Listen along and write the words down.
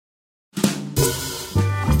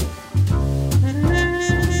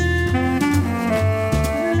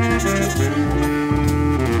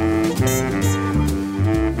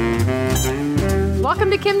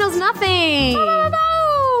Kim knows nothing.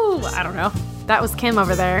 I don't know. That was Kim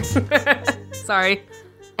over there. Sorry.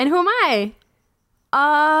 And who am I?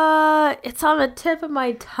 It's on the tip of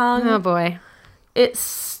my tongue. Oh, boy. It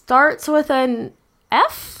starts with an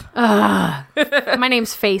F? My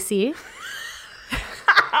name's Facey.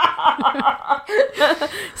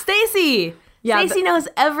 Stacy. Yeah, Stacy knows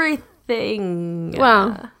everything.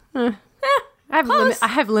 Well, I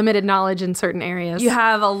have limited knowledge in certain areas. You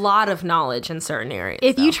have a lot of knowledge in certain areas.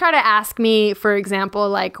 If you try to ask me, for example,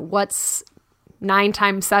 like, what's 9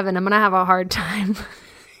 times 7, I'm going to have a hard time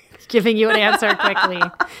giving you an answer quickly.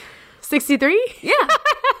 63?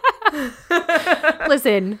 Yeah.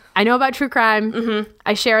 Listen, I know about true crime. Mm-hmm.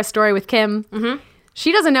 I share a story with Kim. Mm-hmm.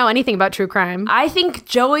 She doesn't know anything about true crime. I think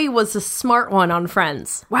Joey was the smart one on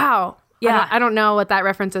Friends. Wow. Yeah. I don't know what that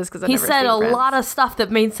reference is because he said a lot of stuff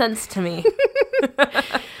that made sense to me.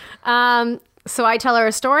 So I tell her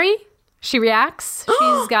a story. She reacts.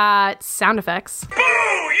 She's got sound effects. Boo!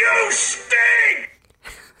 You stink!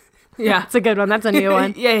 Yeah. That's a good one. That's a new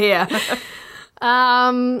one. Yeah.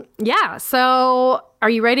 Yeah. So are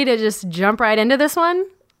you ready to just jump right into this one?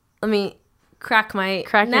 Let me crack your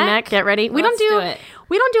your neck. Get ready. We don't do it.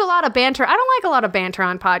 We don't do a lot of banter. I don't like a lot of banter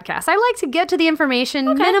on podcasts. I like to get to the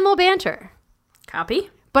information, minimal banter. Copy.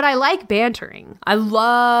 But I like bantering. I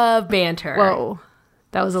love banter. Whoa.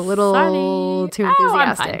 That was a little too I'm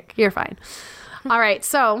enthusiastic. fine. You're fine. All right.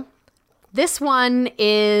 So this one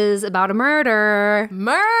is about a murder.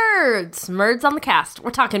 Merds on the cast.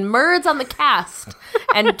 We're talking merds on the cast.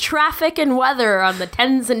 And traffic and weather on the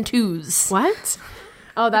 10s and 2s. What?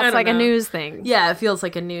 Oh, that's like a news thing. Yeah, it feels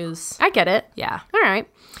like a news. I get it. Yeah. All right.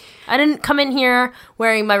 I didn't come in here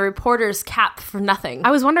wearing my reporter's cap for nothing.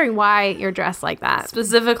 I was wondering why you're dressed like that.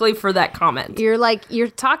 Specifically for that comment. You're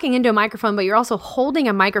talking into a microphone, but you're also holding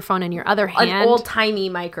a microphone in your other hand. An old-timey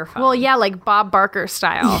microphone. Well, yeah, like Bob Barker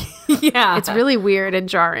style. Yeah. It's really weird and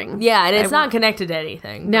jarring. Yeah, and it's not connected to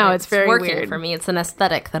anything. No, it's very working weird. for me. It's an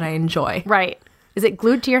aesthetic that I enjoy. Right. Is it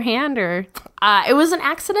glued to your hand or? It was an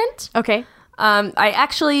accident. Okay. I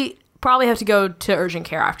actually probably have to go to urgent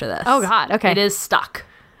care after this. Oh, God. Okay. It is stuck.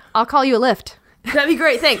 I'll call you a Lyft. That'd be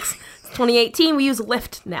great. Thanks. It's 2018. We use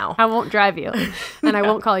Lyft now. I won't drive you, and I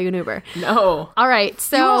won't call you an Uber. No. All right.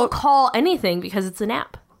 So You won't call anything because it's an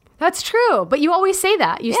app. that's true, but you always say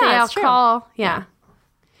that. You say I'll it's true. call. Yeah.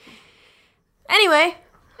 Anyway,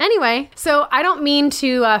 so I don't mean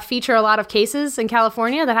to feature a lot of cases in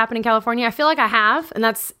California that happen in California. I feel like I have, and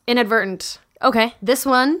that's inadvertent. Okay. This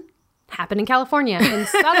one happened in California, in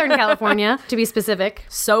Southern California, to be specific.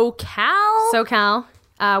 SoCal?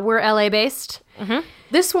 We're LA based. Mm-hmm.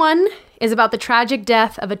 This one is about the tragic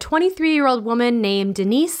death of a 23-year-old woman named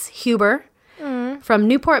Denise Huber from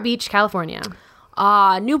Newport Beach, California.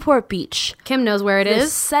 Newport Beach. Kim knows where it The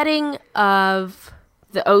is. setting of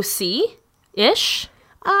the OC-ish?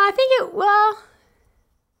 I think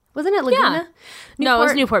wasn't it Laguna? No, it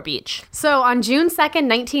was Newport Beach. So on June 2nd,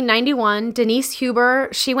 1991, Denise Huber,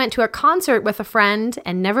 she went to a concert with a friend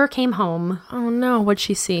and never came home. Oh, no. What'd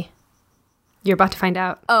she see? You're about to find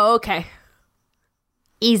out. Oh, okay.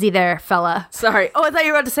 Easy there, fella. Sorry. Oh, I thought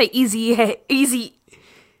you were about to say Easy. Who's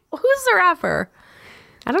the rapper?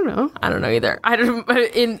 I don't know. I don't know either.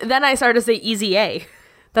 Then I started to say Easy A.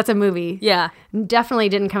 That's a movie. Yeah. Definitely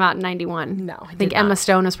didn't come out in 91. No, I think Emma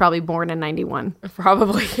Stone was probably born in 91.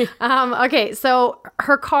 Probably. Okay, so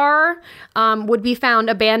her car would be found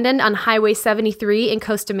abandoned on Highway 73 in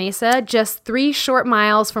Costa Mesa, just 3 short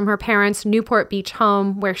miles from her parents' Newport Beach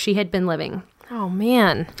home where she had been living. Oh,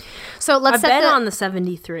 man. So let's I've set been on the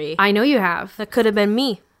 73. I know you have. That could have been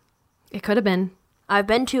me. It could have been. I've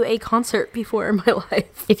been to a concert before in my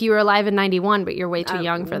life. If you were alive in 91, but you're way too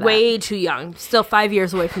young for that. Way too young. Still 5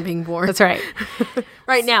 years away from being born. That's right.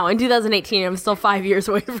 Right now, in 2018, I'm still 5 years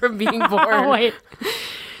away from being born. Oh, wait.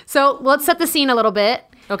 So let's set the scene a little bit.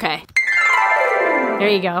 Okay. There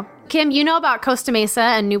you go. Kim, you know about Costa Mesa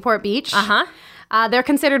and Newport Beach. Uh-huh. They're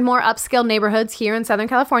considered more upscale neighborhoods here in Southern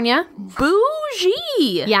California.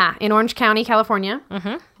 Bougie. Yeah, in Orange County, California.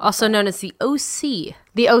 Mm-hmm. Also known as the OC.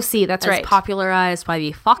 The OC, that's right. Popularized by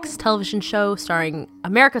the Fox television show starring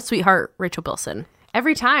America's sweetheart, Rachel Bilson.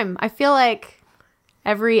 Every time. I feel like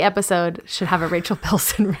every episode should have a Rachel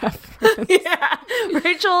Bilson reference. Yeah.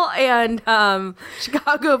 Rachel and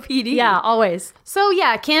Chicago PD. Yeah, always. So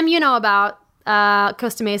yeah, Kim, you know about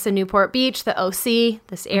Costa Mesa, Newport Beach, the OC,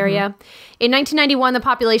 this area. Mm-hmm. In 1991, the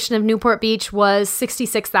population of Newport Beach was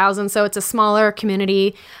 66,000, so it's a smaller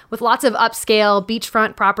community with lots of upscale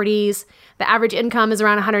beachfront properties. The average income is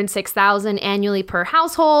around $106,000 annually per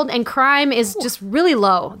household, and crime is just really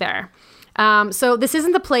low there. So this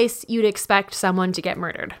isn't the place you'd expect someone to get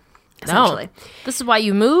murdered. essentially. No. This is why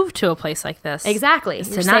you move to a place like this. Exactly. Is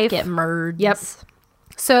You're to not safe. get murdered. Yep.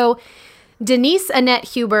 So Denise Annette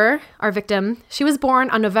Huber, our victim, she was born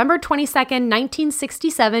on November 22nd,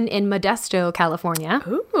 1967 in Modesto, California.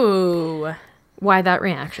 Ooh. Why that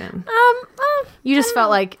reaction? You just felt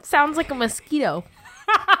like... Sounds like a mosquito.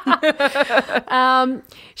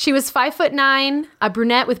 She was 5'9", a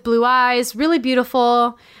brunette with blue eyes, really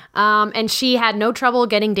beautiful. And she had no trouble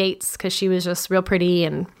getting dates because she was just real pretty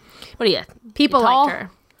and What are you? people You tall? liked her.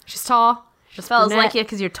 She's tall. She's Fellas brunette. like you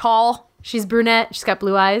because you're tall. She's brunette. She's got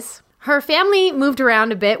blue eyes. Her family moved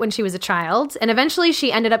around a bit when she was a child, and eventually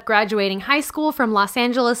she ended up graduating high school from Los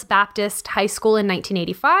Angeles Baptist High School in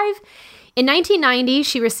 1985. In 1990,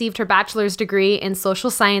 she received her bachelor's degree in social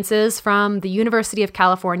sciences from the University of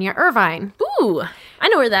California, Irvine. Ooh. I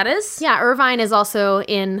know where that is. Yeah, Irvine is also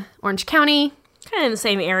in Orange County. Kind of in the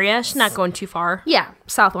same area. She's not going too far. Yeah,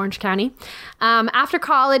 South Orange County. After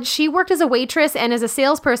college, she worked as a waitress and as a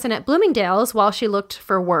salesperson at Bloomingdale's while she looked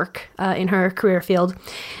for work in her career field.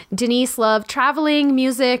 Denise loved traveling,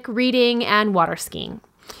 music, reading, and water skiing.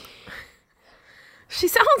 She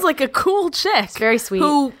sounds like a cool chick. It's very sweet.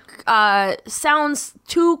 Who sounds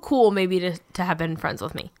too cool maybe to have been friends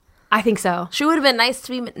with me. I think so. She would have been nice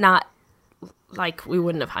to me, but not like we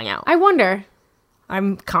wouldn't have hung out. I wonder.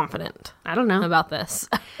 I'm confident I don't know. about this.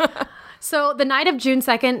 So the night of June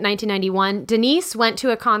 2nd, 1991, Denise went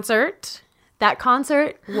to a concert. That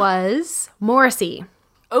concert was Morrissey.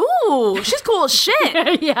 Ooh, she's cool as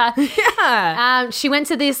shit. Yeah. Yeah. She went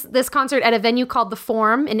to this concert at a venue called The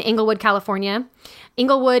Forum in Inglewood, California.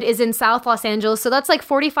 Inglewood is in South Los Angeles, so that's like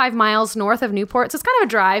 45 miles north of Newport. So it's kind of a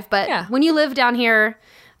drive, but Yeah. when you live down here,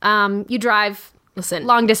 you drive Listen,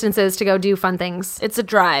 long distances to go do fun things. it's a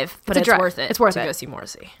drive, but It's a it's drive. worth it. It's worth to it. go see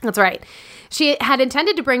Morrissey. That's right. She had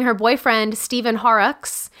intended to bring her boyfriend, Stephen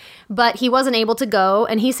Horrocks, but he wasn't able to go,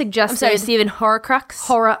 and he suggested... I'm sorry, Stephen Horcrux.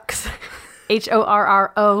 Horrocks.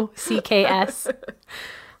 Horrocks.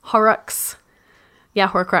 Horrocks. Yeah,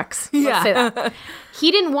 Horcrux. Let's say that.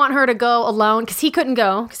 He didn't want her to go alone because he couldn't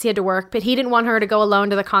go because he had to work, but he didn't want her to go alone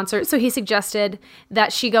to the concert. So he suggested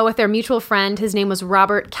that she go with their mutual friend. His name was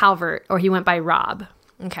Robert Calvert, or he went by Rob.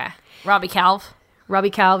 Okay. Robbie Calv.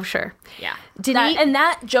 Robbie Calv, sure. Yeah. Denise- And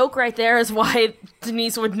that joke right there is why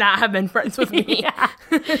Denise would not have been friends with me.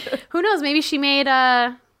 Who knows? Maybe she made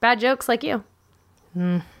bad jokes like you.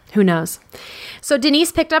 Who knows? So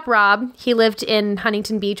Denise picked up Rob. He lived in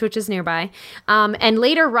Huntington Beach, which is nearby. And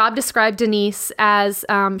later, Rob described Denise as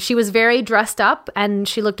she was very dressed up, and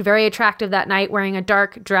she looked very attractive that night, wearing a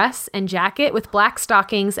dark dress and jacket with black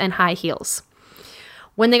stockings and high heels.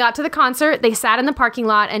 When they got to the concert, they sat in the parking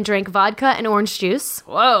lot and drank vodka and orange juice.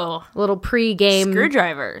 Whoa. A little pre-game.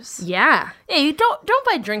 Screwdrivers. Yeah. Yeah, you don't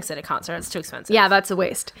buy drinks at a concert. It's too expensive. Yeah, that's a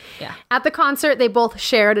waste. Yeah. At the concert, they both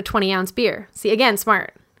shared a 20-ounce beer. See, again,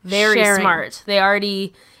 smart. Very Sharing. smart. They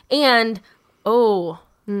already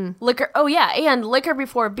liquor. Oh yeah, and liquor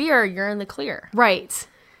before beer, you're in the clear. Right.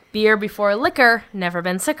 Beer before liquor, never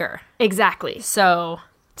been sicker. Exactly. So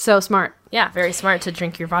So smart. yeah, very smart to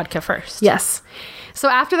drink your vodka first. Yes. So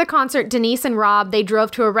after the concert, Denise and Rob, they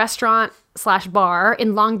drove to a restaurant/bar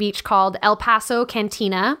in Long Beach called El Paso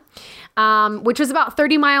Cantina, which was about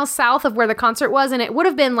 30 miles south of where the concert was, and it would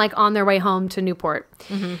have been like on their way home to Newport.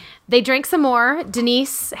 Mm-hmm. They drank some more.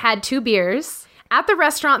 Denise had 2 beers. At the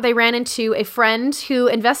restaurant, they ran into a friend who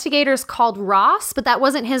investigators called Ross, but that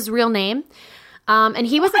wasn't his real name. And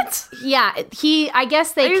he was, I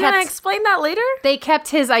guess Are you gonna explain that later? they kept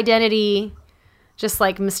his identity just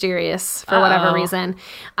like mysterious for whatever reason.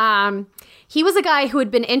 He was a guy who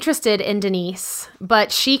had been interested in Denise,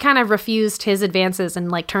 but she kind of refused his advances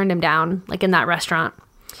and like turned him down, like in that restaurant.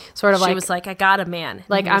 Sort of She like, was like, I got a man.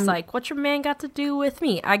 Like, And he was I'm- like, what's your man got to do with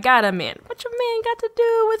me? I got a man. What's your man got to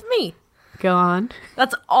do with me? go on.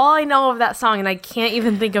 That's all I know of that song, and I can't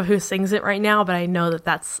even think of who sings it right now, but I know that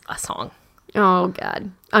that's a song. Oh,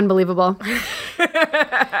 God. Unbelievable.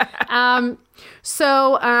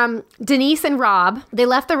 So Denise and Rob, they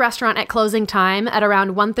left the restaurant at closing time at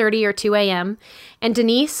around 1:30 or 2 a.m. And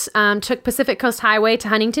Denise took Pacific Coast Highway to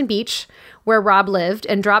Huntington Beach, where Rob lived,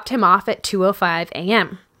 and dropped him off at 2:05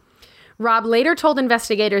 a.m. Rob later told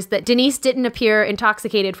investigators that Denise didn't appear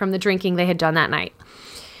intoxicated from the drinking they had done that night.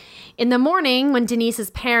 In the morning, when Denise's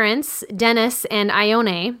parents, Dennis and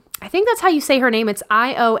Ione, I think that's how you say her name, it's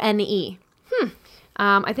I-O-N-E.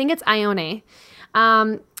 I think it's Ione.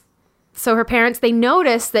 So her parents, they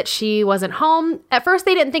noticed that she wasn't home. At first,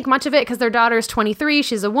 they didn't think much of it because their daughter's 23.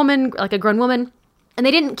 She's a woman, like a grown woman. And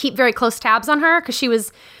they didn't keep very close tabs on her because she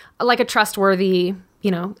was like a trustworthy,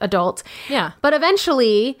 adult. Yeah. But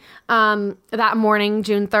eventually, that morning,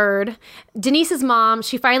 June 3rd, Denise's mom,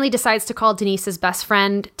 she finally decides to call Denise's best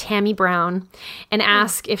friend, Tammy Brown, and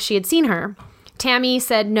ask if she had seen her. Tammy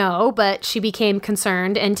said no, but she became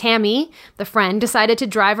concerned, and Tammy, the friend, decided to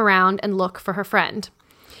drive around and look for her friend.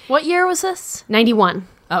 What year was this? 91.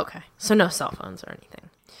 Okay. So no cell phones or anything.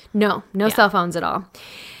 No cell phones at all.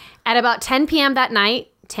 At about 10 p.m. that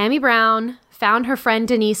night, Tammy Brown found her friend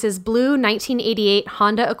Denise's blue 1988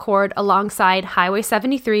 Honda Accord alongside Highway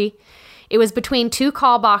 73. It was between two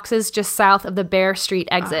call boxes just south of the Bear Street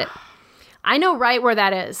exit. I know right where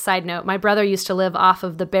that is. Side note, my brother used to live off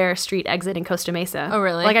of the Bear Street exit in Costa Mesa. Oh,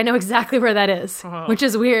 really? Like, I know exactly where that is, which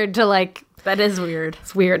is weird to like... That is weird.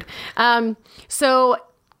 It's weird. So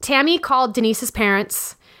Tammy called Denise's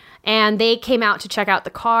parents, and they came out to check out the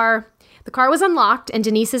car. The car was unlocked, and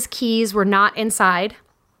Denise's keys were not inside.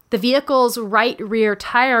 The vehicle's right rear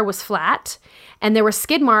tire was flat, and there were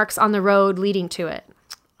skid marks on the road leading to it.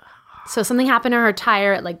 So something happened to her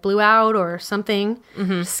tire. It like blew out or something.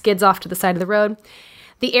 Skids off to the side of the road.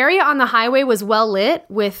 The area on the highway was well lit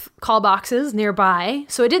with call boxes nearby,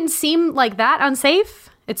 so it didn't seem like that unsafe.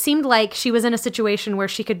 It seemed like she was in a situation where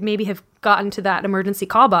she could maybe have gotten to that emergency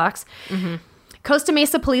call box. Costa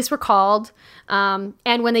Mesa police were called, and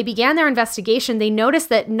when they began their investigation, they noticed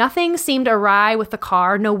that nothing seemed awry with the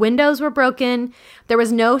car. No windows were broken. There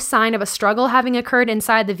was no sign of a struggle having occurred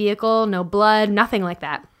inside the vehicle, no blood, nothing like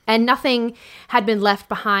that. And nothing had been left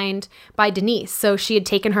behind by Denise, so she had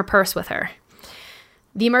taken her purse with her.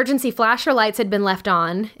 The emergency flasher lights had been left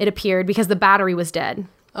on, it appeared, because the battery was dead.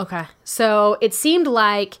 Okay. So it seemed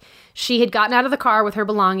like she had gotten out of the car with her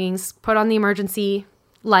belongings, put on the emergency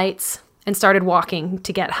lights, and started walking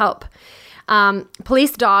to get help.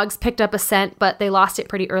 Police dogs picked up a scent, but they lost it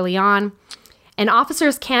pretty early on. And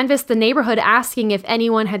officers canvassed the neighborhood asking if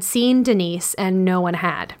anyone had seen Denise, and no one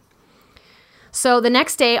had. So the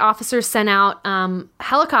next day, officers sent out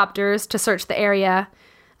helicopters to search the area,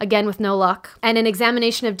 again with no luck. And an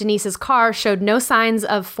examination of Denise's car showed no signs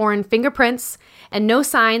of foreign fingerprints and no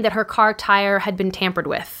sign that her car tire had been tampered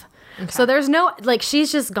with. Okay. So there's no, like,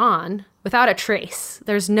 she's just gone without a trace.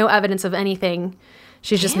 There's no evidence of anything.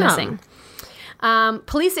 She's just missing.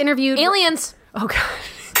 Police interviewed... Aliens! Oh, God.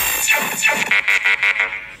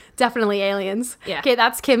 Definitely aliens. Yeah. Okay,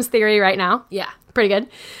 that's Kim's theory right now. Yeah. Pretty good.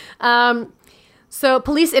 So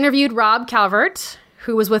police interviewed Rob Calvert,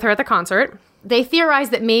 who was with her at the concert. They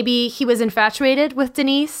theorized that maybe he was infatuated with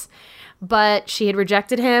Denise, but she had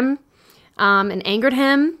rejected him and angered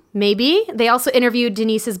him, maybe. They also interviewed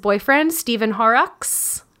Denise's boyfriend, Stephen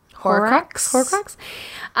Horrocks, who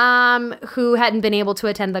hadn't been able to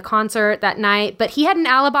attend the concert that night, but he had an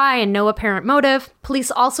alibi and no apparent motive.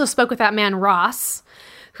 Police also spoke with that man, Ross,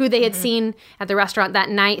 who they had seen at the restaurant that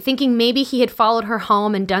night, thinking maybe he had followed her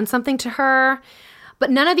home and done something to her. But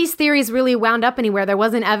none of these theories really wound up anywhere. There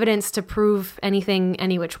wasn't evidence to prove anything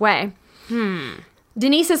any which way.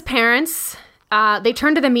 Denise's parents, they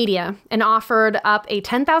turned to the media and offered up a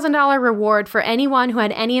 $10,000 reward for anyone who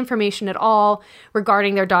had any information at all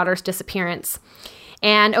regarding their daughter's disappearance.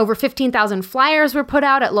 And over 15,000 flyers were put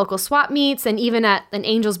out at local swap meets and even at an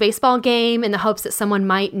Angels baseball game in the hopes that someone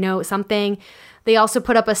might know something. They also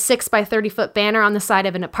put up a 6 by 30-foot banner on the side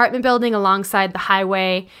of an apartment building alongside the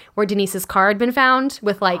highway where Denise's car had been found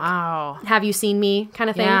with like, wow, have you seen me kind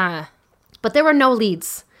of thing. Yeah. But there were no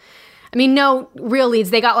leads. I mean, no real leads.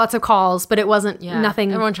 They got lots of calls, but it wasn't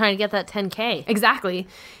nothing. Everyone trying to get that 10K. Exactly.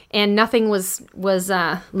 And nothing was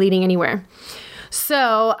leading anywhere.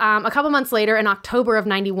 So a couple months later, in October of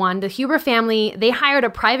 91, the Huber family, they hired a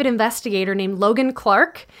private investigator named Logan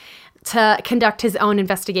Clark to conduct his own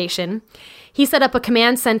investigation. He set up a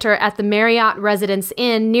command center at the Marriott Residence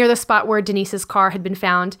Inn near the spot where Denise's car had been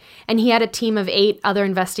found, and he had a team of 8 other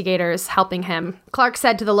investigators helping him. Clark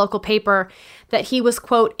said to the local paper that he was,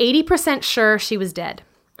 quote, 80% sure she was dead.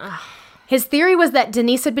 His theory was that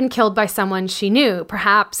Denise had been killed by someone she knew.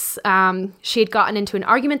 Perhaps she had gotten into an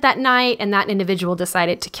argument that night, and that individual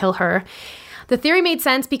decided to kill her. The theory made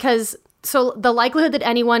sense because the likelihood that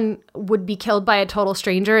anyone would be killed by a total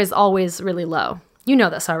stranger is always really low. You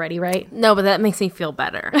know this already, right? No, but that makes me feel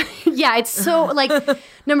better. Yeah, it's so, like,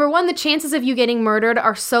 number one, the chances of you getting murdered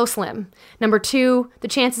are so slim. Number two, the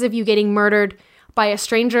chances of you getting murdered by a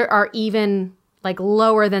stranger are even, like,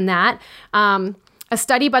 lower than that. A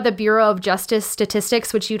study by the Bureau of Justice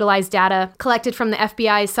Statistics, which utilized data collected from the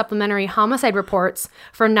FBI's supplementary homicide reports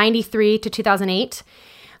from 93 to 2008,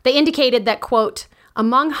 they indicated that, quote,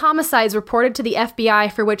 Among homicides reported to the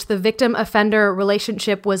FBI for which the victim-offender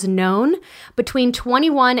relationship was known, between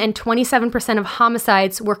 21 and 27% of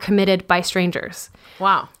homicides were committed by strangers.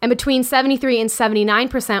 Wow. And between 73 and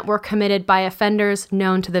 79% were committed by offenders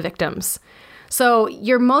known to the victims. So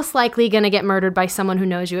you're most likely going to get murdered by someone who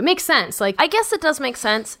knows you. It makes sense. Like, I guess it does make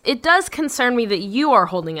sense. It does concern me that you are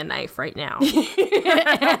holding a knife right now.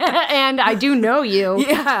 and I do know you.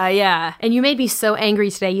 Yeah. And you made me so angry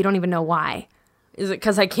today, you don't even know why. Is it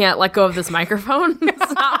because I can't let go of this microphone?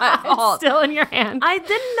 It's not my fault. Still in your hand. I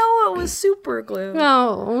didn't know it was super glue.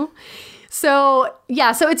 No. So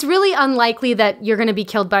it's really unlikely that you're going to be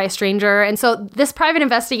killed by a stranger. And so this private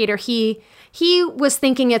investigator, he was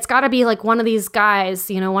thinking it's got to be like one of these guys,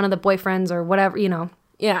 one of the boyfriends or whatever,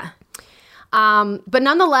 Yeah. But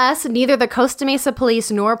nonetheless, neither the Costa Mesa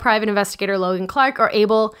police nor private investigator Logan Clark are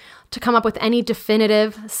able to come up with any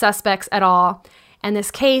definitive suspects at all. And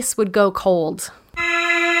this case would go cold.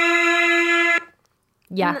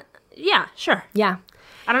 Yeah. Yeah, sure. Yeah.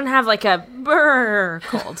 I don't have like a brr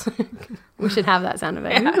cold. We should have that sound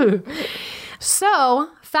effect. Yeah. So,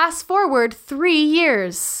 fast forward 3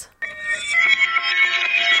 years.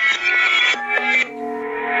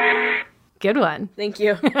 Good one. Thank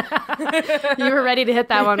you. You were ready to hit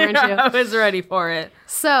that one, weren't you? I was ready for it.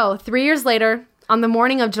 So, 3 years later, on the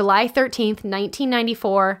morning of July 13th,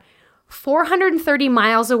 1994, 430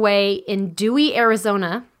 miles away in Dewey,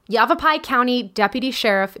 Arizona, Yavapai County Deputy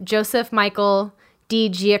Sheriff Joseph Michael D.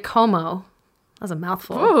 Giacomo. That was a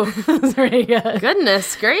mouthful. Ooh. That's pretty good.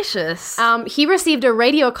 Goodness gracious. He received a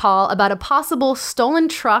radio call about a possible stolen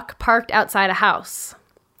truck parked outside a house.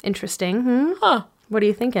 Interesting. Huh. What are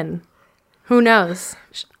you thinking? Who knows?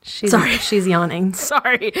 Sorry. She's yawning.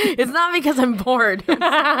 Sorry. It's not because I'm bored.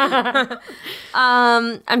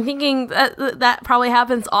 I'm thinking that probably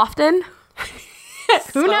happens often.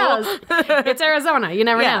 Who knows? It's Arizona. You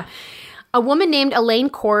never know. A woman named Elaine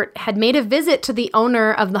Court had made a visit to the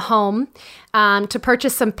owner of the home to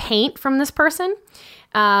purchase some paint from this person.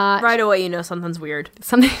 Right away, you know something's weird.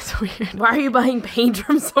 Something's weird. Why are you buying paint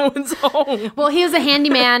from someone's home? Well, he was a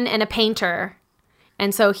handyman and a painter.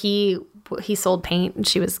 And so he sold paint and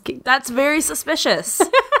she was... That's very suspicious.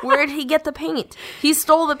 Where did he get the paint? He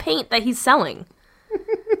stole the paint that he's selling.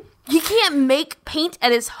 He can't make paint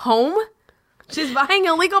at his home? She's buying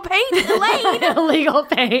illegal paint, Elaine. Illegal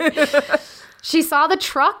paint. She saw the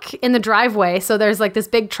truck in the driveway. So there's like this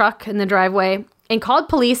big truck in the driveway and called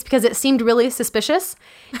police because it seemed really suspicious.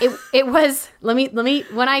 It was, let me,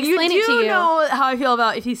 when I explain it to you. You do know how I feel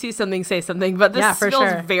about if you see something, say something, but this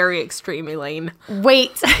feels very extreme, Elaine.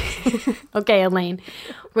 Wait. Okay, Elaine.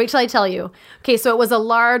 Wait till I tell you. Okay, so it was a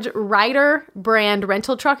large Ryder brand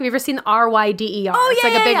rental truck. Have you ever seen the RYDER? Oh, it's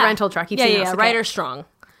like a big rental truck. You've seen those, okay. Ryder Strong.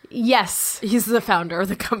 Yes. He's the founder of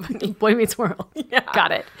the company. Boy Meets World. Yeah.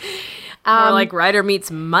 Got it. Or like Ryder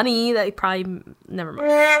Meets Money. That probably, never mind.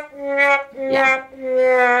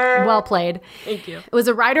 Yeah. Well played. Thank you. It was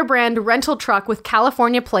a Ryder brand rental truck with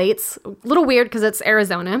California plates. A little weird because it's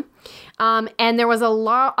Arizona. And there was a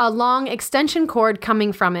long extension cord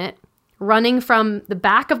coming from it, running from the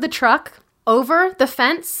back of the truck over the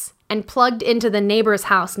fence and plugged into the neighbor's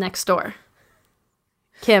house next door.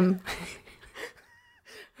 Kim.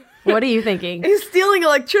 What are you thinking? He's stealing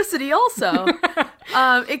electricity also.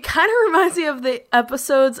 It kind of reminds me of the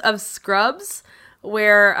episodes of Scrubs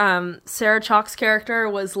where Sarah Chalk's character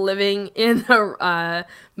was living in a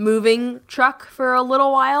moving truck for a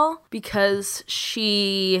little while because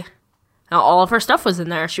all of her stuff was in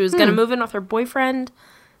there. She was going to move in with her boyfriend,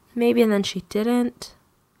 maybe, and then she didn't.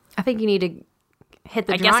 I think you need to hit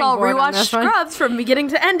the I guess I'll rewatch Scrubs from beginning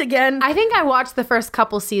to end again. I think I watched the first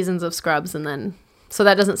couple seasons of Scrubs and then... So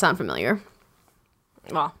that doesn't sound familiar.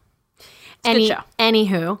 Well, it's a good show.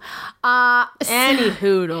 Anywho. Any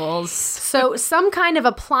hoodles. So some kind of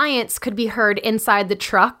appliance could be heard inside the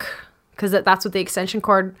truck because that's what the extension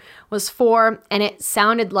cord was for. And it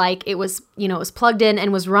sounded like it was, it was plugged in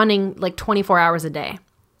and was running like 24 hours a day.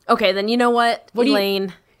 Okay, then you know what,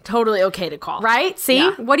 Elaine? Totally okay to call. Right? See?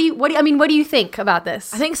 Yeah. What do you think about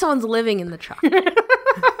this? I think someone's living in the truck.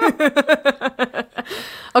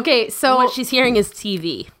 Okay, so what she's hearing is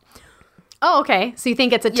TV. Oh, okay. So you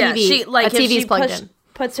think it's a TV? Yeah, a TV's plugged in.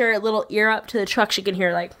 Puts her little ear up to the truck. She can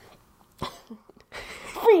hear like,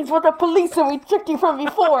 "Freeze with the police, and we took you from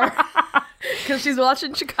before." Because she's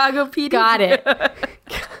watching Chicago PD. Got it.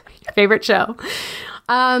 Favorite show.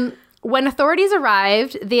 When authorities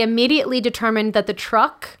arrived, they immediately determined that the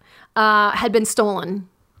truck had been stolen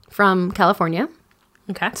from California.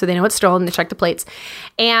 Okay. So they know it's stolen. They checked the plates.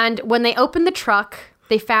 And when they opened the truck,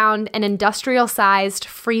 they found an industrial-sized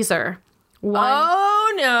freezer. Oh,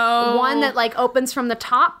 Oh no. One that like opens from the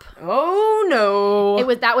top. Oh no.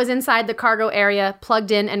 That was inside the cargo area,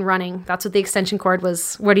 plugged in and running. That's what the extension cord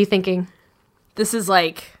was. What are you thinking? This is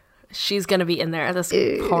like, she's gonna be in there. This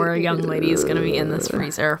poor young lady is gonna be in this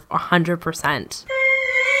freezer 100%.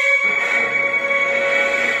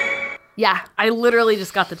 Yeah. I literally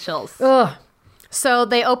just got the chills. Ugh. So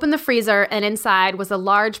they opened the freezer, and inside was a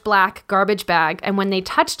large black garbage bag. And when they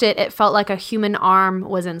touched it, it felt like a human arm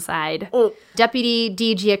was inside. Oh. Deputy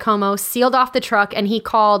D. Giacomo sealed off the truck, and he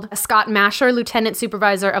called Scott Masher, lieutenant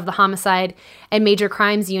supervisor of the homicide and major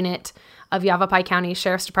crimes unit of Yavapai County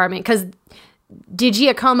Sheriff's Department. Because D.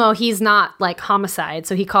 Giacomo, he's not like homicide,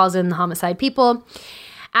 so he calls in the homicide people.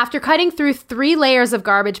 After cutting through 3 layers of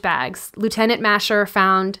garbage bags, Lieutenant Masher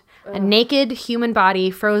found a naked human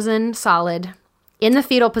body, frozen solid, in the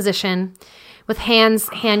fetal position, with hands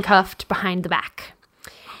handcuffed behind the back.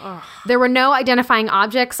 There were no identifying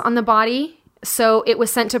objects on the body, so it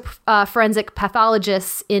was sent to forensic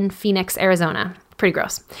pathologists in Phoenix, Arizona. Pretty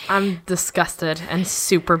gross. I'm disgusted and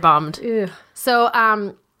super bummed. Ew. So,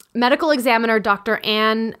 medical examiner Dr.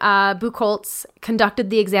 Ann Buchholz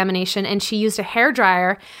conducted the examination, and she used a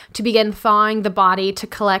hairdryer to begin thawing the body to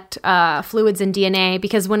collect fluids and DNA,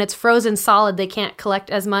 because when it's frozen solid, they can't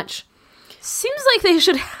collect as much. Seems like they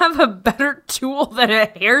should have a better tool than a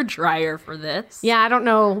hairdryer for this. Yeah, I don't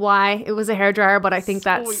know why it was a hairdryer, but I think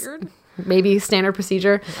that's weird. Maybe standard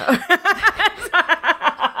procedure.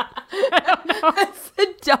 That's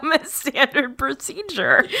the dumbest standard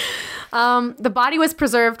procedure. The body was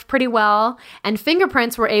preserved pretty well, and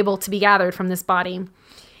fingerprints were able to be gathered from this body.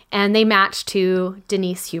 And they matched to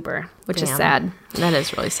Denise Huber, which is sad. That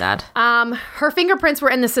is really sad. Her fingerprints were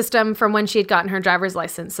in the system from when she had gotten her driver's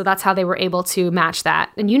license, so that's how they were able to match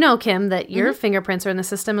that. And you know, Kim, that your fingerprints are in the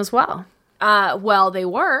system as well. Well, they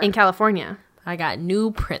were. In California. I got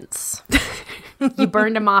new prints. You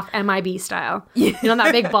burned them off MIB style. You know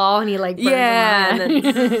that big ball, and you like burned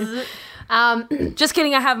them off. Just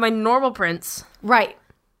kidding, I have my normal prints. Right.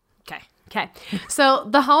 Okay. So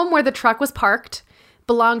the home where the truck was parked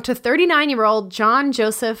belonged to 39-year-old John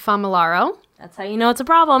Joseph Famolaro. That's how you know it's a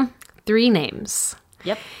problem. 3 names.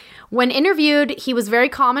 Yep. When interviewed, he was very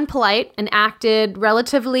calm and polite and acted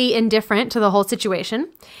relatively indifferent to the whole situation.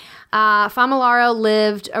 Famolaro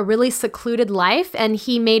lived a really secluded life, and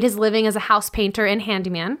he made his living as a house painter and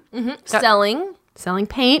handyman. Mm-hmm. Selling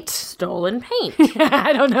paint. Stolen paint.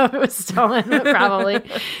 I don't know if it was stolen, but probably.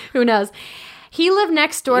 Who knows? He lived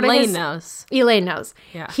next door to his... Elaine knows.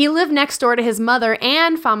 Yeah. He lived next door to his mother,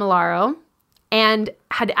 Anne Famolaro, and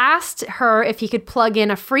had asked her if he could plug in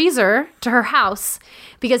a freezer to her house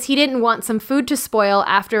because he didn't want some food to spoil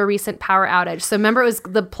after a recent power outage. So remember,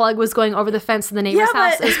 the plug was going over the fence to the neighbor's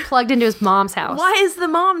house. It was plugged into his mom's house. Why is the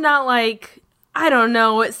mom not like, I don't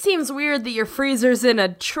know, it seems weird that your freezer's in a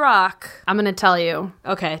truck. I'm going to tell you.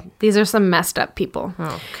 Okay. These are some messed up people.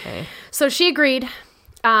 Okay. So she agreed.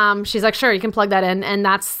 She's like, sure, you can plug that in. And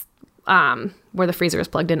that's where the freezer is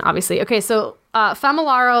plugged in, obviously. Okay, so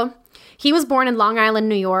Famolaro, he was born in Long Island,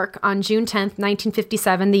 New York on June 10th,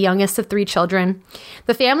 1957, the youngest of 3 children.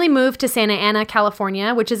 The family moved to Santa Ana,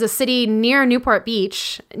 California, which is a city near Newport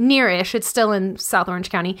Beach, near-ish. It's still in South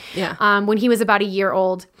Orange County. Yeah. When he was about a year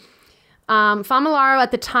old. Famolaro,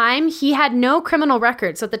 at the time, he had no criminal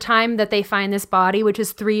record. So at the time that they find this body, which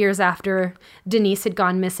is 3 years after Denise had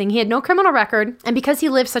gone missing, he had no criminal record. And because he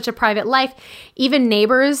lived such a private life, even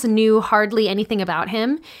neighbors knew hardly anything about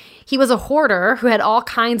him. He was a hoarder who had all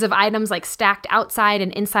kinds of items like stacked outside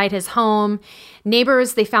and inside his home.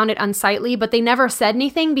 Neighbors, they found it unsightly, but they never said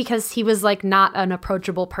anything because he was like not an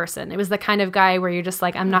approachable person. It was the kind of guy where you're just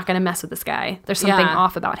like, I'm not going to mess with this guy. There's something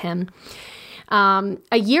off about him.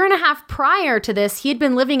 A year and a half prior to this, he had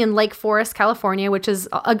been living in Lake Forest, California, which is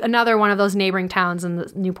another one of those neighboring towns in the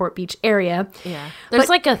Newport Beach area. Yeah. There's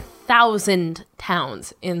like 1,000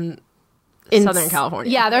 towns in Southern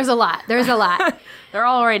California. Yeah, there's a lot. They're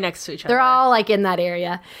all right next to each other. They're all like in that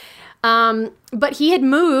area. But he had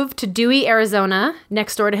moved to Dewey, Arizona,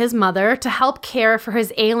 next door to his mother, to help care for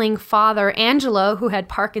his ailing father, Angelo, who had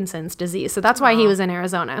Parkinson's disease. So that's why he was in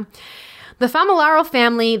Arizona. The Famolaro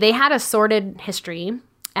family, they had a sordid history.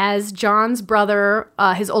 As John's brother,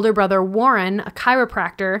 his older brother, Warren, a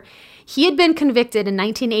chiropractor, he had been convicted in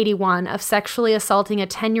 1981 of sexually assaulting a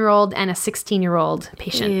 10-year-old and a 16-year-old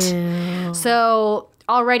patient. Ew. So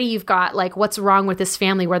already you've got, like, what's wrong with this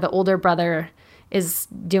family where the older brother is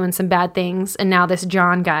doing some bad things, and now this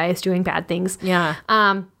John guy is doing bad things. Yeah.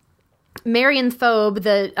 Marion Thobe,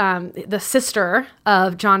 the sister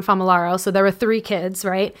of John Famolaro, so there were 3 kids,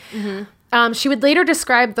 right? Mm-hmm. She would later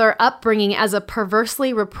describe their upbringing as a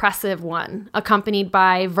perversely repressive one, accompanied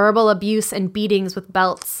by verbal abuse and beatings with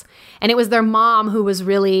belts. And it was their mom who was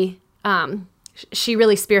really, she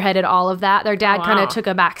really spearheaded all of that. Their dad kind of took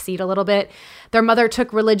a backseat a little bit. Their mother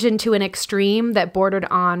took religion to an extreme that bordered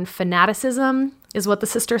on fanaticism, is what the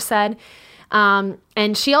sister said.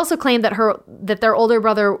 And she also claimed that their older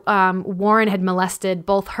brother, Warren, had molested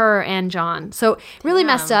both her and John. So really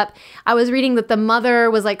messed up. I was reading that the mother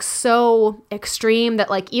was like so extreme that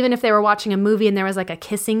like, even if they were watching a movie and there was like a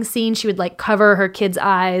kissing scene, she would like cover her kid's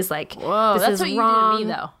eyes. Like, whoa, this that's is what wrong. you did to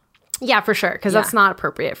me though. Yeah, for sure. Cause that's not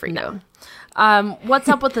appropriate for you. What's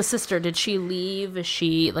up with the sister? Did she leave? Is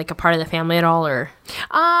she like a part of the family at all, or?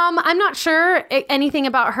 I'm not sure anything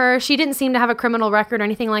about her. She didn't seem to have a criminal record or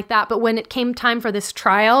anything like that. But when it came time for this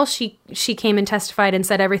trial, she came and testified and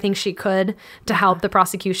said everything she could to help the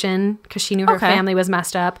prosecution because she knew her family was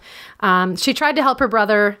messed up. She tried to help her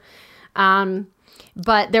brother,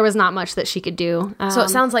 but there was not much that she could do. So it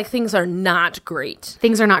sounds like things are not great.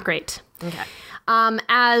 Things are not great. Okay.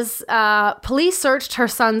 As police searched her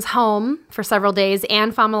son's home for several days,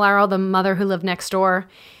 Anne Famularo, the mother who lived next door,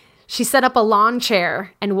 she set up a lawn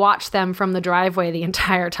chair and watched them from the driveway the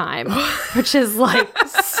entire time, which is like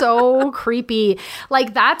so creepy.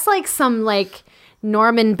 Like that's like some like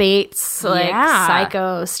Norman Bates, like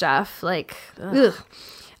psycho stuff. Like, ugh.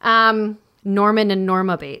 Norman and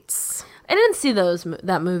Norma Bates. I didn't see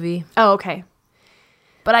that movie. Oh, okay.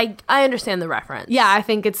 But I understand the reference. Yeah, I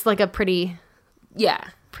think it's like a pretty... Yeah.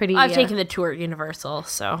 Pretty. I've taken the tour at Universal,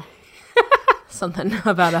 so something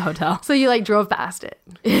about a hotel. So you like drove past it.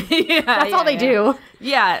 That's all they do.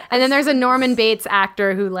 Yeah. And then there's a Norman Bates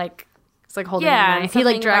actor who like is like holding a knife. He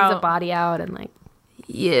like drags a body out and like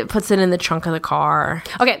puts it in the trunk of the car.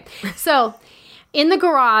 Okay. So in the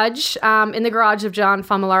garage of John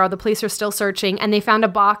Famularo, the police are still searching and they found a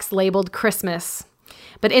box labeled Christmas.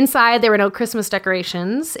 But inside, there were no Christmas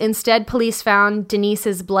decorations. Instead, police found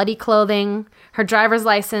Denise's bloody clothing, her driver's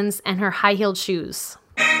license, and her high-heeled shoes.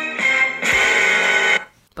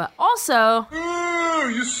 But also... Ooh,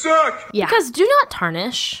 you suck! Yeah. Because do not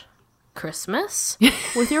tarnish Christmas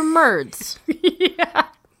with your merds. Yeah.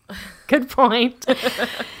 Good point.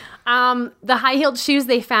 The high-heeled shoes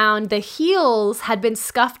they found, the heels had been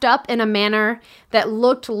scuffed up in a manner that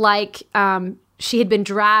looked like... she had been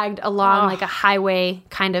dragged along like a highway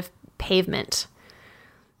kind of pavement.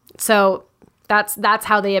 So that's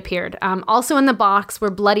how they appeared. Also in the box were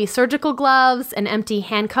bloody surgical gloves, an empty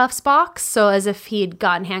handcuffs box, so as if he'd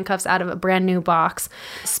gotten handcuffs out of a brand new box,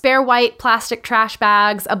 spare white plastic trash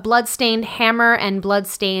bags, a blood-stained hammer and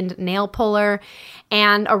blood-stained nail puller,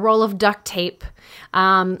 and a roll of duct tape.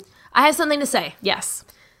 I have something to say. Yes.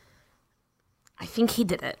 I think he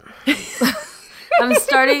did it. I'm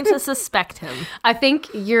starting to suspect him. I think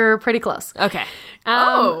you're pretty close. Okay.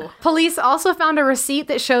 Police also found a receipt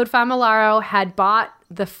that showed Famularo had bought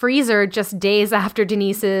the freezer just days after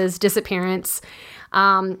Denise's disappearance.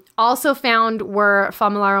 Also found were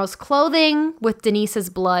Famularo's clothing with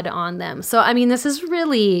Denise's blood on them. So, I mean, this is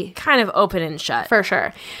really... kind of open and shut. For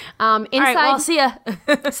sure. Inside, all right, well, see ya.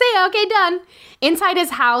 See ya, okay, done. Inside his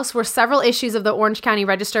house were several issues of the Orange County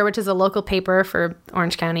Register, which is a local paper for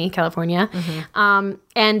Orange County, California. Mm-hmm.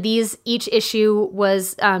 And each issue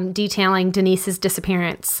was detailing Denise's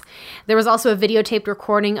disappearance. There was also a videotaped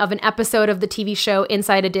recording of an episode of the TV show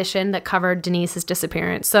Inside Edition that covered Denise's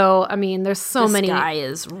disappearance. So, I mean, there's so many... This guy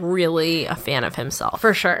is really a fan of himself.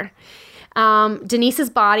 For sure. Denise's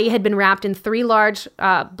body had been wrapped in 3 large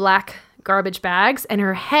black garbage bags, and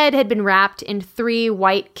her head had been wrapped in 3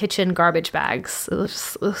 white kitchen garbage bags. It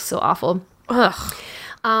was so awful. Ugh.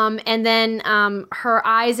 And then her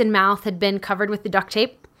eyes and mouth had been covered with the duct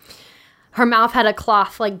tape. Her mouth had a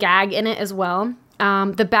cloth like gag in it as well.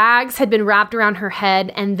 The bags had been wrapped around her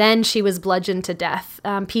head, and then she was bludgeoned to death.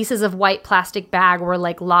 Pieces of white plastic bag were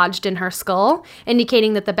like lodged in her skull,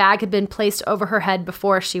 indicating that the bag had been placed over her head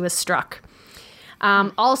before she was struck.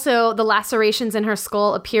 Also, the lacerations in her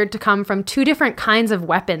skull appeared to come from 2 different kinds of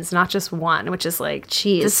weapons, not just one, which is like,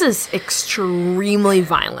 geez. This is extremely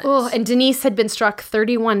violent. Oh, and Denise had been struck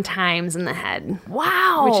 31 times in the head.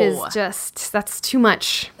 Wow. Which is just, that's too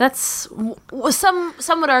much. That's, some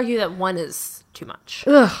would argue that 1 is too much.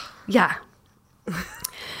 Ugh, yeah.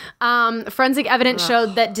 Forensic evidence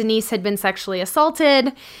showed that Denise had been sexually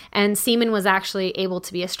assaulted, and semen was actually able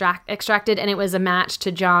to be extracted, and it was a match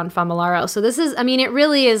to John Famularo. So this is, I mean, it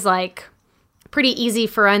really is like pretty easy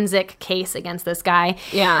forensic case against this guy.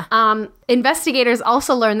 Yeah. Investigators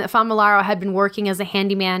also learned that Famularo had been working as a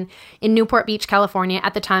handyman in Newport Beach, California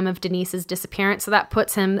at the time of Denise's disappearance. So that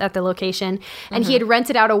puts him at the location. And he had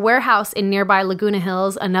rented out a warehouse in nearby Laguna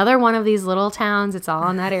Hills, another one of these little towns. It's all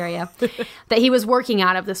in that area that he was working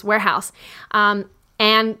out of, this warehouse.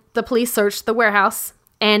 And the police searched the warehouse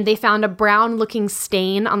and they found a brown looking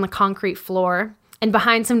stain on the concrete floor. And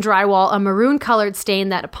behind some drywall, a maroon-colored stain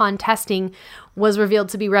that, upon testing, was revealed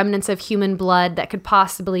to be remnants of human blood that could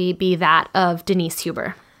possibly be that of Denise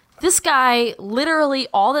Huber. This guy, literally,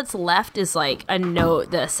 all that's left is like a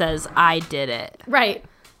note that says, "I did it." Right.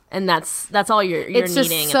 And that's all you're It's needing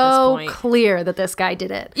just at this so point. clear that this guy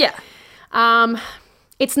did it. Yeah.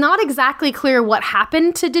 It's not exactly clear what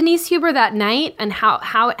happened to Denise Huber that night and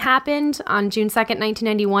how it happened on June 2nd,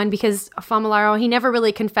 1991, because Famularo, he never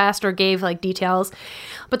really confessed or gave like details.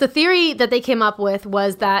 But the theory that they came up with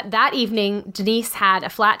was that evening, Denise had a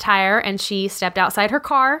flat tire and she stepped outside her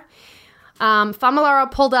car.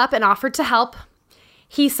 Famularo pulled up and offered to help.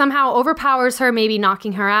 He somehow overpowers her, maybe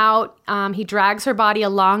knocking her out. He drags her body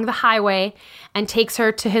along the highway and takes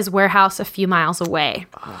her to his warehouse a few miles away.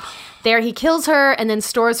 There he kills her and then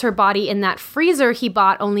stores her body in that freezer he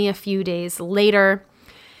bought only a few days later.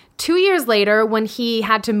 2 years later, when he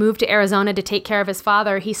had to move to Arizona to take care of his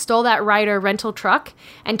father, he stole that Ryder rental truck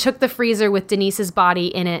and took the freezer with Denise's body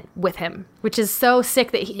in it with him, which is so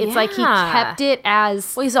sick that it's like he kept it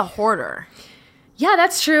as... Well, he's a hoarder. Yeah,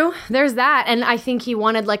 that's true. There's that. And I think he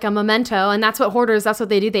wanted like a memento, and that's what hoarders, that's what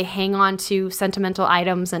they do. They hang on to sentimental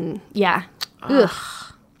items and yeah.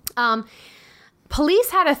 Ugh. Police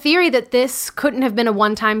had a theory that this couldn't have been a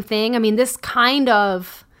one-time thing. I mean, this kind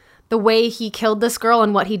of, the way he killed this girl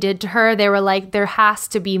and what he did to her, they were like, there has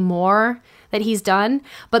to be more that he's done.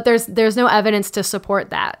 But there's no evidence to support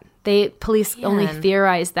that. Police only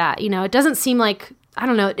theorized that. You know, it doesn't seem like, I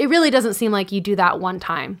don't know, it really doesn't seem like you do that one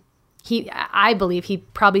time. I believe he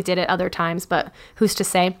probably did it other times, but who's to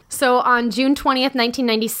say? So on June 20th,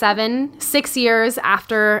 1997, 6 years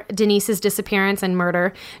after Denise's disappearance and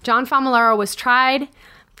murder, John Famularo was tried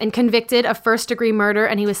and convicted of first-degree murder,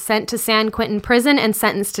 and he was sent to San Quentin prison and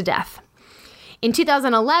sentenced to death. In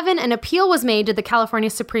 2011, an appeal was made to the California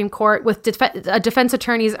Supreme Court with defense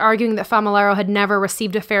attorneys arguing that Famularo had never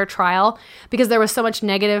received a fair trial because there was so much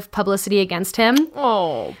negative publicity against him.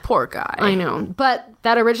 Oh, poor guy. I know. But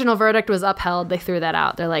that original verdict was upheld. They threw that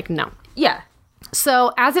out. They're like, no. Yeah.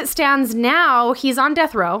 So as it stands now, he's on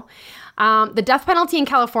death row. The death penalty in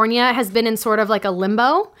California has been in sort of like a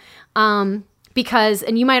limbo because,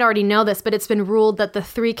 and you might already know this, but it's been ruled that the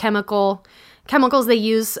three chemicals they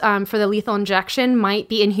use for the lethal injection might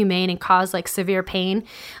be inhumane and cause like severe pain.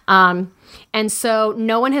 And so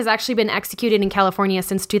no one has actually been executed in California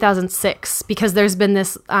since 2006 because there's been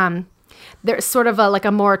this, there's sort of like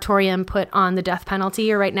a moratorium put on the death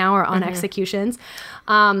penalty right now or on executions.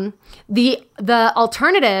 The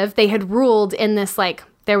alternative, they had ruled in this, like,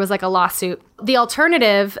 there was like a lawsuit. The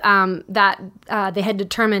alternative that they had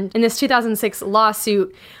determined in this 2006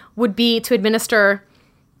 lawsuit would be to administer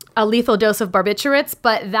a lethal dose of barbiturates,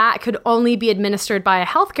 but that could only be administered by a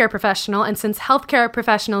healthcare professional. And since healthcare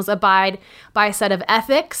professionals abide by a set of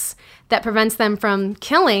ethics that prevents them from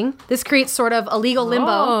killing, this creates sort of a legal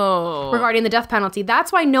limbo regarding the death penalty.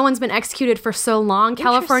 That's why no one's been executed for so long.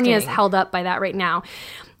 California is held up by that right now.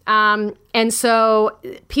 And so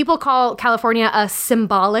people call California a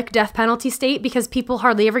symbolic death penalty state because people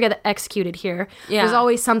hardly ever get executed here. Yeah. There's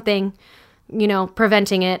always something,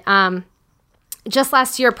 preventing it. Just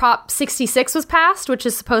last year, Prop 66 was passed, which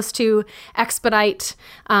is supposed to expedite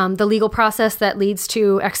the legal process that leads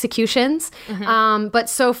to executions. But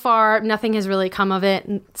so far, nothing has really come of it.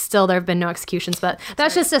 And still, there have been no executions. But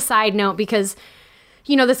that's just a side note because,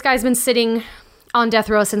 this guy's been sitting on death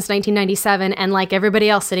row since 1997. And like everybody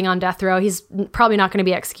else sitting on death row, he's probably not going to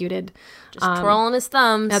be executed. Just twirling his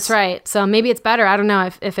thumbs. That's right. So maybe it's better. I don't know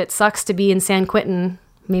if it sucks to be in San Quentin.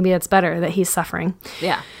 Maybe it's better that he's suffering.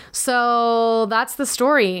 Yeah. So that's the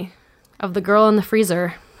story of the girl in the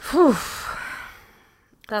freezer. Whew.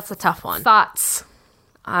 That's a tough one. Thoughts?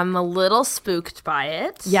 I'm a little spooked by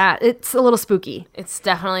it. Yeah, it's a little spooky. It's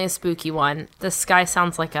definitely a spooky one. This guy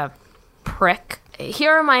sounds like a prick.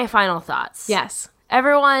 Here are my final thoughts. Yes.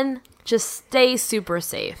 Everyone, just stay super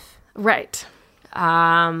safe. Right.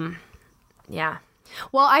 Yeah.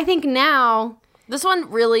 Well, I think now... This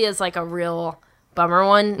one really is like a real... bummer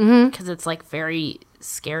one because it's like very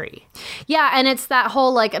scary. Yeah, and it's that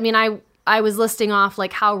whole I was listing off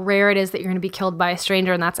like how rare it is that you're going to be killed by a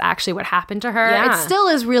stranger, and that's actually what happened to her. Yeah. It still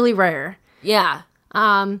is really rare. Yeah.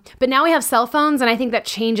 But now we have cell phones, and I think that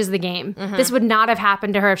changes the game. This would not have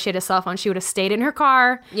happened to her if she had a cell phone. She would have stayed in her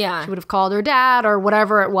car. Yeah. She would have called her dad or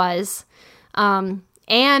whatever it was.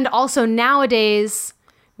 And also nowadays,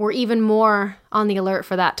 we're even more on the alert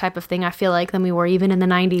for that type of thing, I feel like, than we were even in the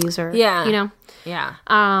 90s or, you know? Yeah.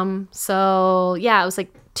 So, yeah, it was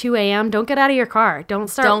like 2 a.m. Don't get out of your car.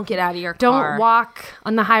 Don't get out of your car. Don't walk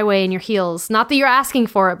on the highway in your heels. Not that you're asking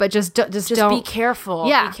for it, but just don't. Be careful.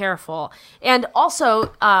 Yeah. Be careful. And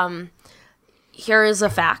also, here is a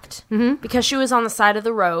fact. Because she was on the side of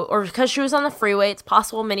the road, or because she was on the freeway, it's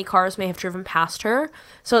possible many cars may have driven past her.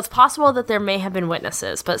 So it's possible that there may have been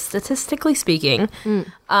witnesses. But statistically speaking,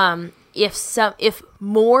 the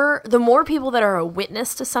more people that are a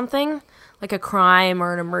witness to something, like a crime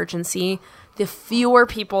or an emergency, the fewer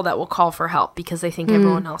people that will call for help because they think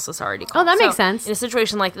everyone else has already called. Oh, that makes sense. In a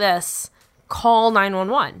situation like this, call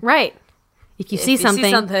 911. Right. If you see something,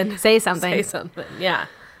 say something. Say something, yeah.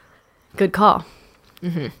 Good call.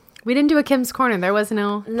 We didn't do a Kim's Corner. There was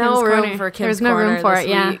no Kim's room Corner. for Kim's There was no Corner room for this it,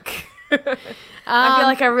 yeah. week. I feel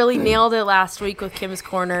like I really nailed it last week with Kim's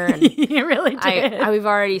Corner. And You really did. we've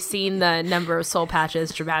already seen the number of soul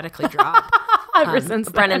patches dramatically drop. Ever since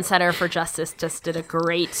then. Brennan Center for Justice just did a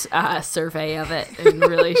great survey of it and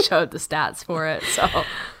really showed the stats for it. So,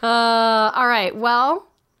 all right. Well,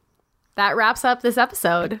 that wraps up this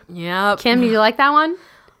episode. yep. Kim, did you like that one?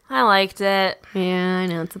 I liked it. Yeah, I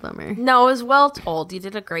know. It's a bummer. No, it was well told. You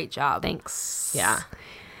did a great job. Thanks. Yeah.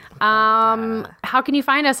 How can you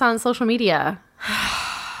find us on social media?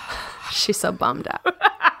 She's so bummed out.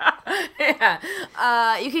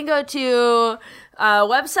 You can go to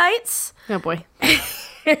websites. Oh, boy.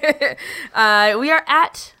 We are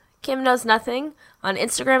at Kim Knows Nothing on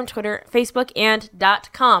Instagram, Twitter, Facebook, and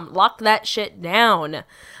 .com. Lock that shit down.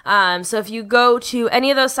 So if you go to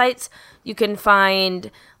any of those sites, you can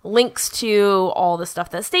find links to all the stuff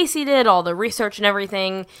that Stacy did, all the research and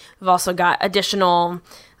everything. We've also got additional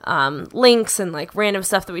links and like random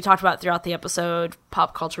stuff that we talked about throughout the episode,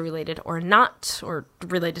 pop culture related or not, or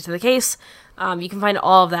related to the case. You can find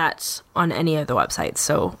all of that on any of the websites.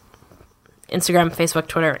 So Instagram, Facebook,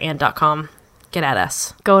 Twitter, and .com. Get at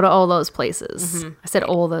us. Go to all those places. I said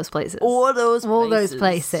all those places. All those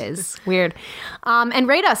places. Weird. And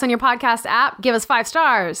rate us on your podcast app. Give us 5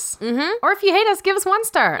 stars. Or if you hate us, give us 1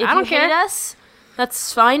 star. I don't care. If you hate us,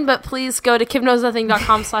 that's fine, but please go to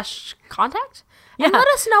kimknowsnothing.com/contact. And let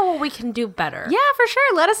us know what we can do better. Yeah, for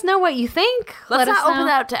sure. Let us know what you think. Let's Let not us open know.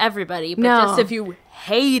 that up to everybody, but No. just if you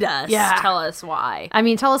hate us, tell us why. I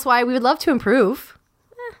mean, tell us why. We would love to improve.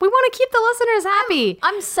 We want to keep the listeners happy.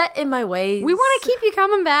 I'm set in my ways. We want to keep you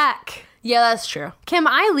coming back. Yeah, that's true. Kim,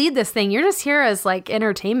 I lead this thing. You're just here as like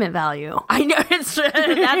entertainment value. I know, that's a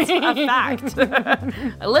fact.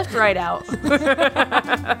 I lift right out.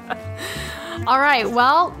 All right.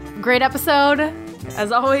 Well, great episode.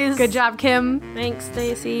 As always. Good job, Kim. Thanks,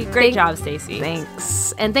 Stacy. Great job, Stacy.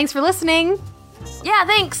 Thanks. And thanks for listening. Yeah,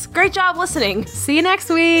 thanks. Great job listening. See you next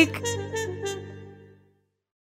week.